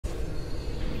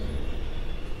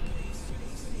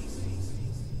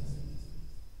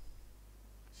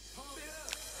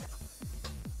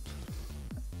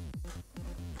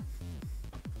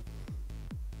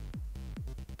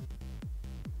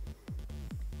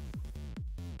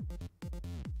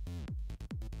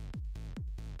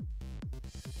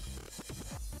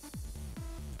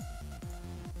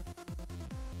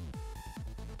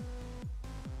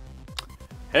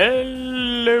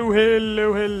Hello,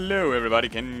 hello, hello, everybody.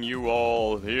 Can you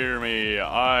all hear me?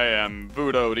 I am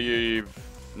VudO, the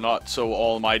not so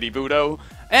almighty VudO,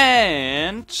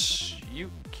 and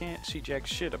you can't see jack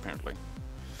shit apparently.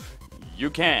 You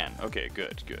can. Okay,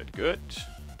 good, good, good.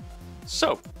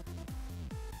 So,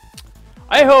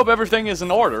 I hope everything is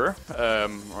in order,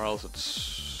 or else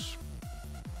it's...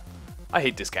 I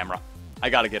hate this camera. I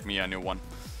gotta get me a new one.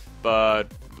 But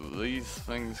these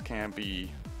things can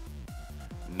be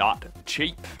not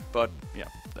cheap, but yeah,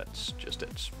 that's just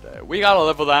it. We gotta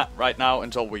live with that right now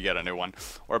until we get a new one,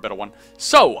 or a better one.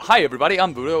 So, hi everybody,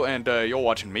 I'm VudO, and you're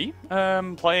watching me,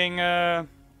 playing,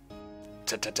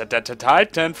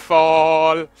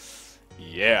 Titanfall.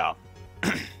 Yeah.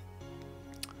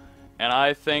 And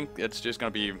I think it's just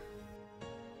gonna be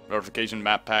notification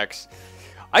map packs.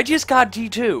 I just got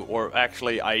G2, or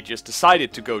actually, I just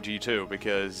decided to go G2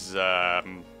 because,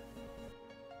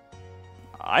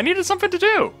 I needed something to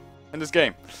do in this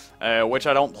game, which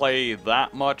I don't play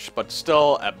that much, but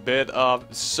still a bit of.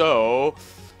 So,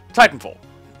 Titanfall,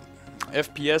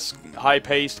 FPS,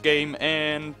 high-paced game,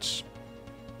 and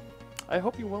I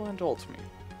hope you will indulge me.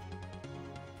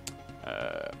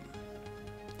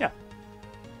 Yeah.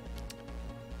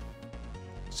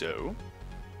 So,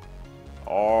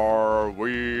 are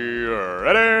we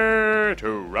ready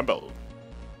to rumble?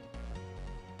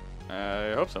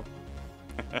 I hope so.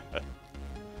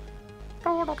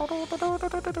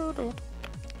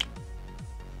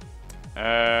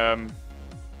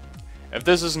 If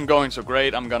this isn't going so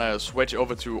great, I'm gonna switch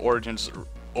over to Origin's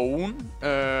own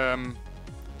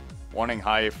warning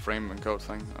high frame encode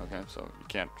thing. Okay, so you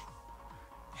can't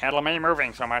handle me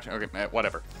moving so much. Okay,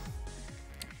 whatever.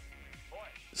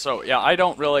 So yeah, I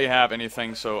don't really have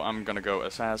anything, so I'm gonna go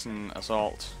Assassin,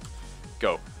 Assault,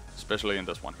 go. Especially in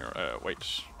this one here.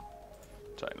 Wait,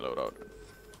 Titan loadout.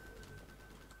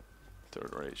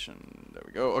 Third iteration. There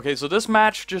we go. Okay, so this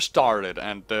match just started,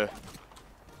 and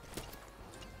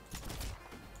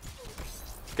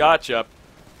gotcha.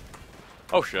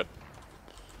 Oh shit.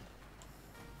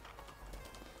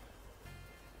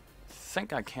 I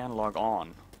think I can log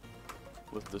on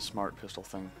with the smart pistol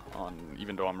thing on,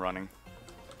 even though I'm running.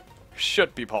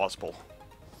 Should be possible.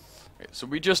 Okay, so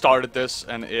we just started this,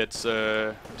 and it's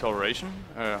alteration,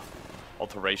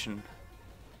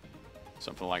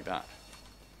 something like that.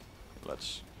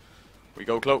 We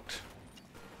go cloaked.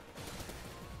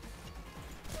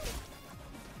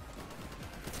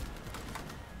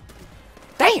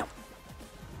 Damn!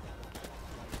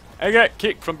 I got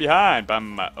kicked from behind by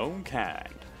my own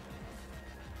kind.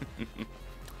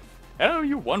 Oh,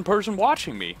 you one person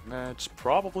watching me. It's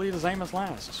probably the same as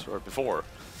last, or before.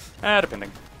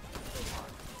 Depending.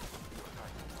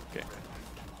 Okay.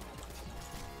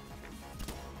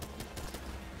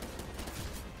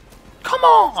 Come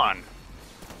on!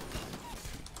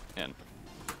 In.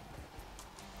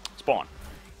 Spawn.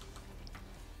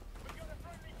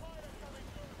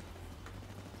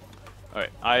 Alright,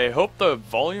 I hope the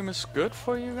volume is good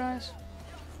for you guys.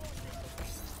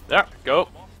 There, go.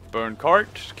 Burn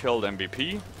cart, killed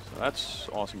MVP, so that's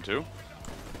awesome too.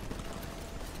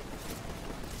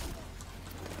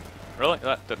 Really?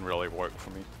 That didn't really work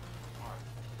for me.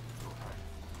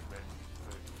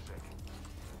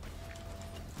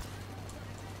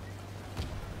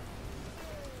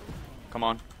 Come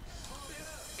on.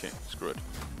 Okay, screw it.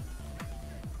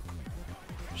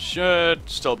 Should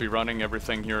still be running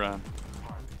everything here.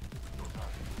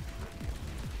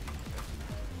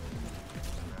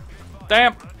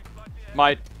 Damn!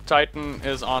 My Titan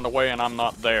is on the way and I'm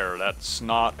not there. That's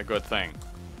not a good thing.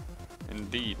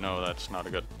 Indeed, no, that's not a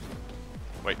good...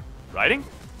 Wait, riding?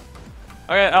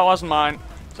 Okay, that wasn't mine.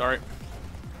 Sorry.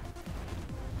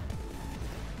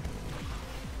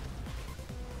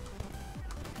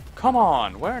 Come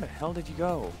on, where the hell did you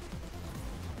go?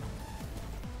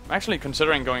 I'm actually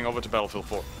considering going over to Battlefield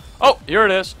 4. Oh, here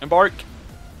it is. Embark.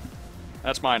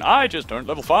 That's mine. I just turned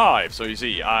level 5, so you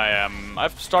see,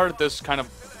 I've started this kind of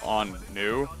on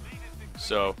new,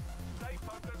 so...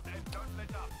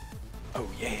 Oh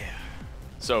yeah.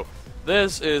 So,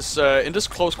 this is, in this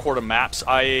close quarter maps,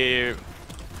 I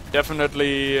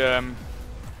definitely,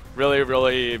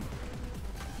 really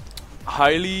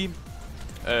highly,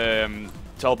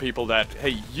 tell people that,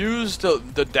 hey, use the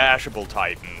dashable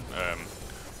Titan.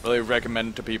 Really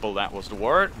recommend to people, that was the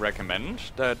word, recommend,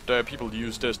 that people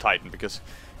use this Titan, because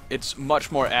it's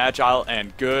much more agile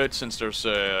and good, since there's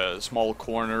small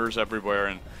corners everywhere,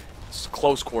 and it's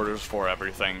close quarters for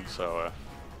everything, so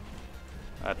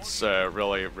that's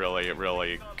really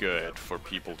good for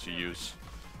people to use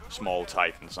small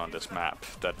Titans on this map.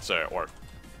 That's, or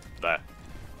that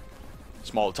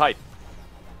small Titan.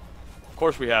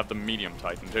 course we have the medium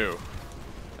Titan too,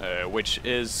 which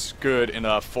is good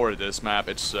enough for this map.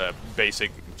 It's a basic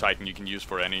Titan you can use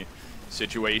for any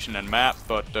situation and map,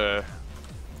 but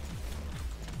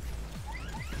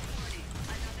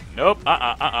nope.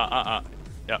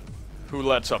 Yeah, who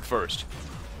lets up first?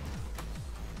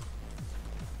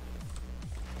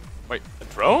 Wait, a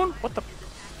drone? What the?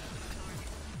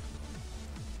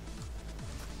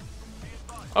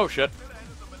 Oh shit.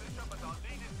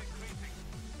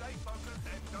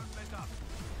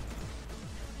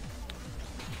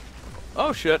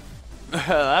 Oh shit.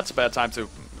 That's a bad time to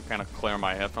kind of clear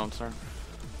my headphones there.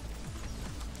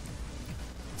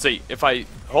 See, if I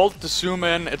hold the zoom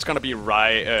in, it's gonna be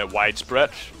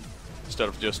widespread instead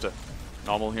of just a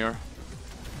normal here.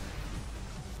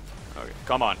 Okay,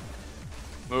 come on.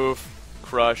 Move,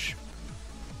 crush,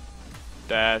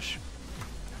 dash,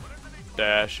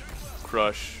 dash,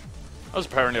 crush. That was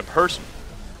apparently a person.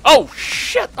 Oh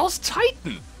shit, that was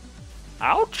Titan!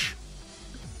 Ouch!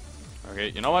 Okay,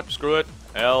 you know what? Screw it.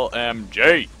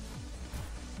 LMG!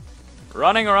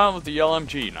 Running around with the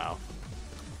LMG now.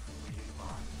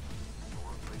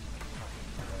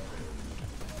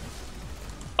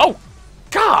 Oh!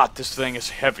 God, this thing is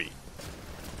heavy.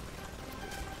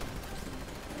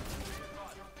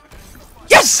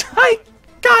 Yes! I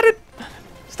got it!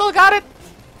 Still got it!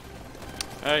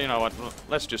 You know what?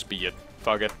 Let's just be it.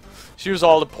 Fuck it. Let's use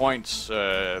all the points.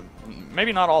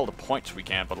 Maybe not all the points we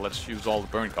can, but let's use all the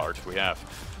burn cards we have.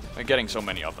 We're getting so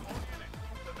many of them.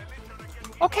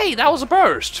 Okay, that was a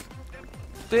burst!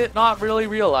 Did not really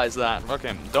realize that.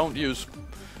 Okay, don't use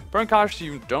burn cards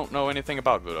you don't know anything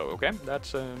about VudO, okay?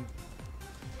 That's a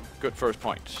good first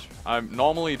point. I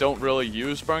normally don't really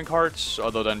use burn cards,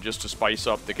 other than just to spice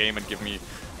up the game and give me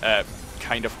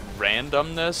kind of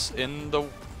randomness in the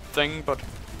thing, but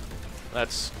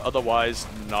that's otherwise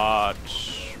not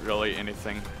really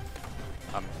anything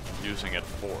I'm using it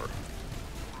for.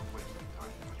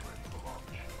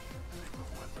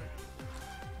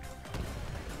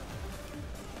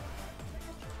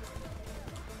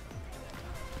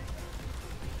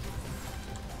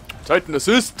 Titan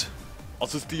assist!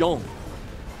 Assistion!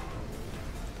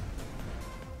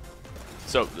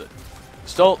 So,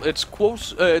 still, it's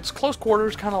close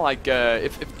quarters, kind of like,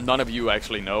 if none of you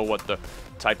actually know what the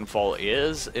Titanfall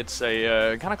is, it's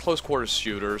a kind of close quarters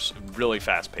shooters, really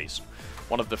fast paced.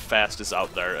 One of the fastest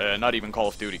out there. Not even Call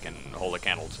of Duty can hold a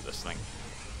candle to this thing.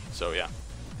 So yeah.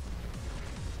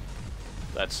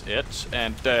 That's it.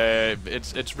 And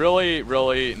it's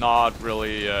really not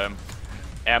really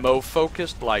ammo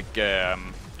focused, like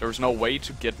there's no way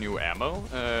to get new ammo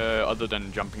other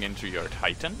than jumping into your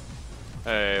Titan.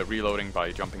 Reloading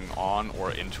by jumping on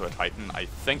or into a Titan. I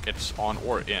think it's on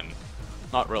or in.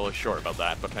 Not really sure about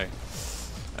that, but hey.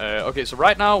 Okay, so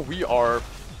right now we are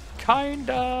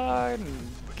kinda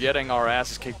getting our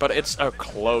asses kicked, but it's a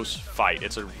close fight.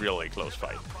 It's a really close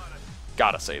fight.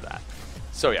 Gotta say that.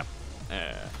 So yeah.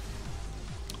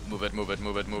 Move it, move it,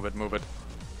 move it, move it, move it.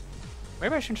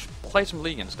 Maybe I should play some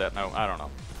League instead. No, I don't know.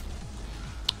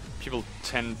 People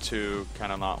tend to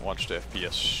kind of not watch the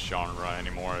FPS genre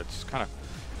anymore. It's kind of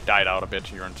died out a bit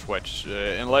here on Twitch,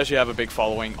 unless you have a big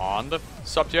following on the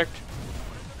subject.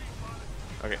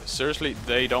 Okay, seriously,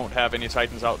 they don't have any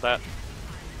Titans out that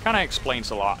kind of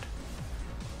explains a lot.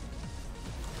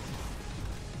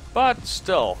 But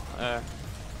still,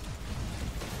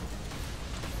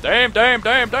 damn.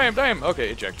 Okay,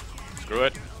 eject. Screw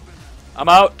it. I'm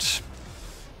out.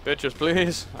 Bitches,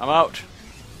 please. I'm out.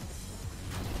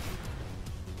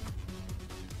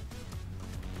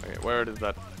 Okay, where did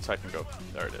that Titan go?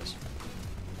 There it is.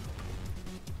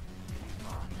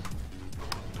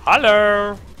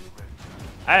 Hello!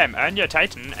 I am on your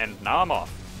Titan, and now I'm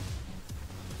off.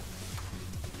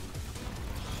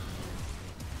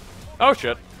 Oh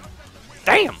shit.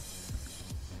 Damn!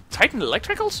 Titan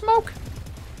electrical smoke?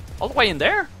 All the way in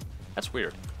there? That's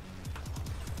weird.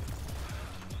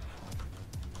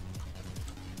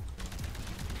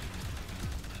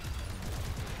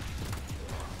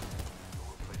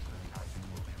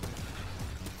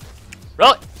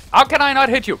 Really? How can I not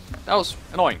hit you? That was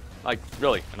annoying. Like,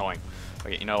 really annoying.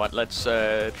 Okay, you know what? Let's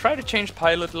try to change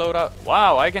pilot loadout.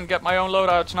 Wow, I can get my own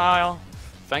loadouts now.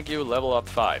 Thank you, level up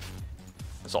 5.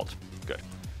 Assault. Good.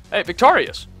 Hey,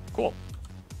 victorious! Cool.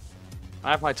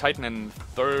 I have my Titan in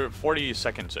 40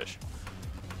 seconds-ish.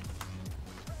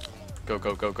 Go,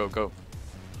 go, go, go, go.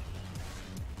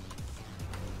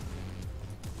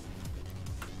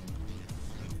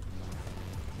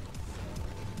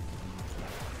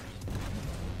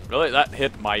 Really? That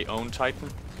hit my own Titan?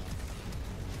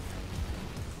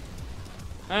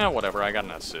 Whatever, I got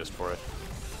an assist for it.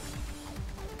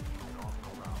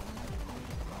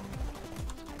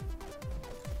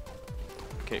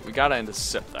 Okay, we gotta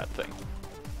intercept that thing.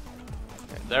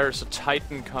 Okay, there's a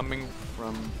Titan coming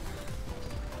from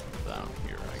down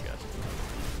here, I guess.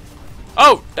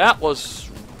 Oh! That was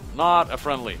not a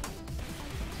friendly.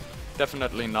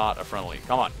 Definitely not a friendly.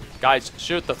 Come on. Guys,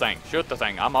 shoot the thing. Shoot the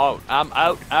thing. I'm out. I'm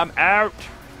out. I'm out.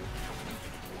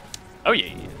 Oh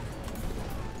yeah.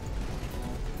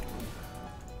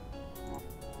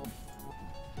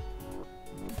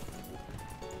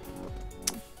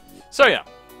 So yeah.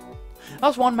 That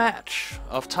was one match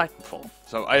of Titanfall.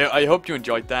 So I hope you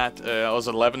enjoyed that. It was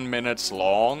 11 minutes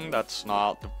long. That's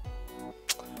not the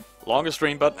longest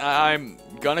stream, but I'm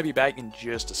gonna be back in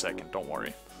just a second. Don't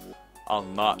worry. I'll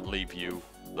not leave you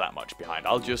that much behind.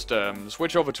 I'll just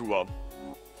switch over to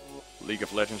League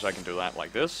of Legends. I can do that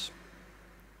like this.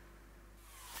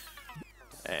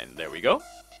 And there we go.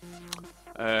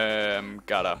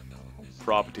 Gotta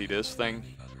property this thing.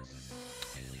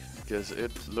 Because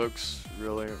it looks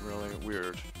really, really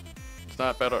weird. It's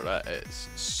not better. It's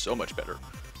so much better.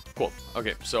 Cool.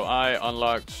 Okay, so I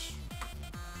unlocked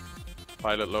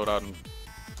pilot loadout and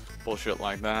bullshit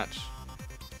like that.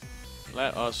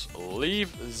 Let us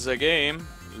leave the game,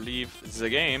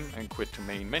 and quit to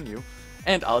main menu,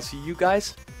 and I'll see you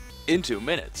guys in 2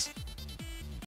 minutes.